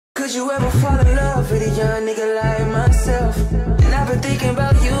Could you ever fall in love with a young nigga like myself? And I've been thinking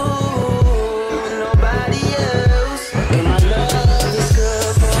about you, nobody else. And my love is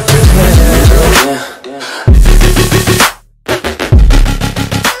good for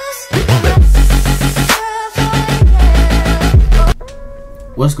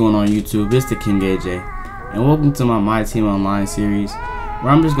What's going on YouTube? It's the King AJ, and welcome to my Team Online series, where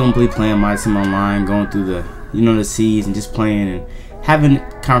I'm just gonna be playing My Team Online, going through the the seeds and just playing and having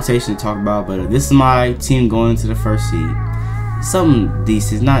a conversation to talk about. But this is my team going into the first seed. Something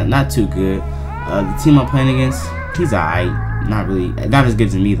decent, not too good. The team I'm playing against, he's alright. Not as good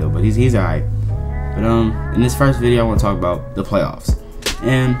as me though, but he's alright. But in this first video, I want to talk about the playoffs.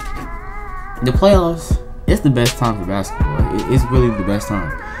 And the playoffs, it's the best time for basketball. It's really the best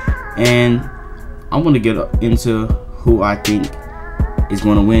time. And I want to get into who I think is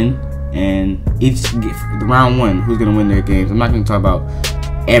going to win, and each the round one, who's going to win their games. I'm not going to talk about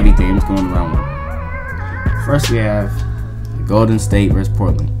everything. I'm just going to round one. First, we have Golden State versus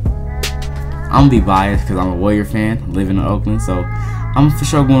Portland. I'm going to be biased because I'm a Warrior fan, living in Oakland, so I'm for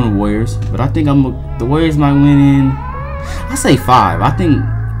sure going to Warriors. But I think the Warriors might win in, I say 5. I think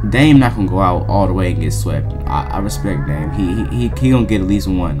Dame not gonna go out all the way and get swept. I respect Dame. He gonna get at least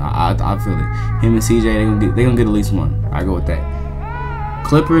one. I feel it. Him and CJ, they gonna get at least one. I go with that.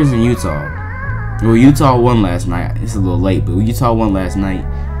 Clippers and Utah. Well, Utah won last night. It's a little late, but Utah won last night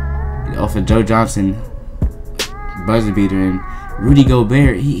off of Joe Johnson buzzer beater, and Rudy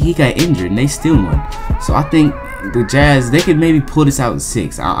Gobert he got injured and they still won. So I think the Jazz, they could maybe pull this out in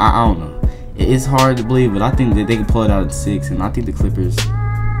 6. I don't know. It's hard to believe, but I think that they can pull it out in 6, and I think the Clippers,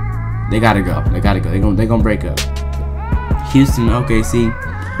 they gotta go. They gonna break up. Houston, OKC,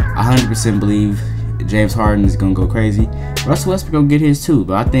 100% believe James Harden is gonna go crazy. Russell Westbrook gonna get his too,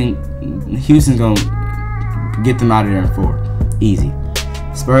 but I think Houston's gonna get them out of there in 4, easy.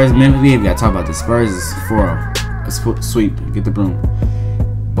 Spurs, Memphis, we gotta talk about the Spurs is 4-0. A sweep, get the broom.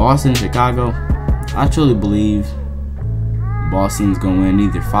 Boston, Chicago, I truly believe Boston's gonna win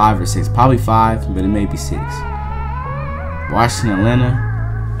either 5 or 6, probably 5, but it may be 6. Washington, Atlanta.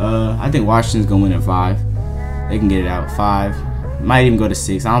 I think Washington's gonna win at 5. They can get it out 5. Might even go to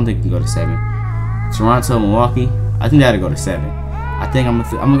 6. I don't think it can go to 7. Toronto, Milwaukee. I think that'll go to 7. I think I'm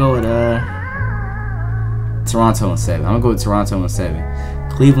gonna go with Toronto and 7. I'm gonna go with Toronto and 7.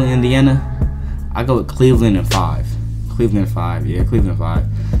 Cleveland, Indiana. I go with Cleveland and 5. Cleveland 5. Yeah, Cleveland 5.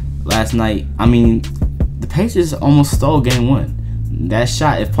 Last night, I mean, the Pacers almost stole game 1. That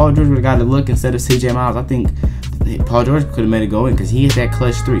shot, if Paul George would have got a look instead of CJ Miles, I think Paul George could have made it go in because he hit that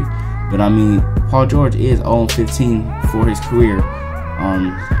clutch 3. But I mean, Paul George is 0-15 for his career.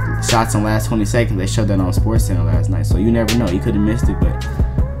 Shots in the last 20 seconds. They showed that on SportsCenter last night. So you never know. He could have missed it, but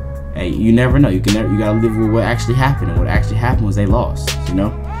hey, you never know. You gotta live with what actually happened. And what actually happened was they lost. So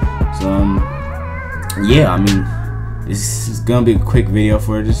yeah, I mean, this is gonna be a quick video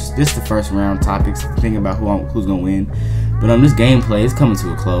for just the first round topics. Thinking about who's gonna win. But this gameplay is coming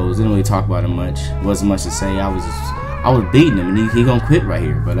to a close. Didn't really talk about it much. Wasn't much to say. I was beating him, and he gonna quit right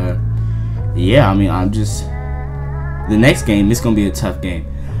here. But yeah, I mean, the next game, it's gonna be a tough game.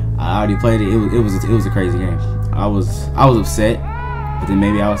 I already played it. It was a crazy game. I was upset, but then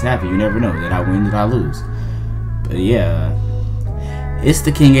maybe I was happy. You never know. Did I win? Did I lose? But yeah, it's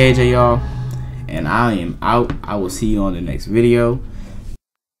the King AJ, y'all, and I am out. I will see you on the next video.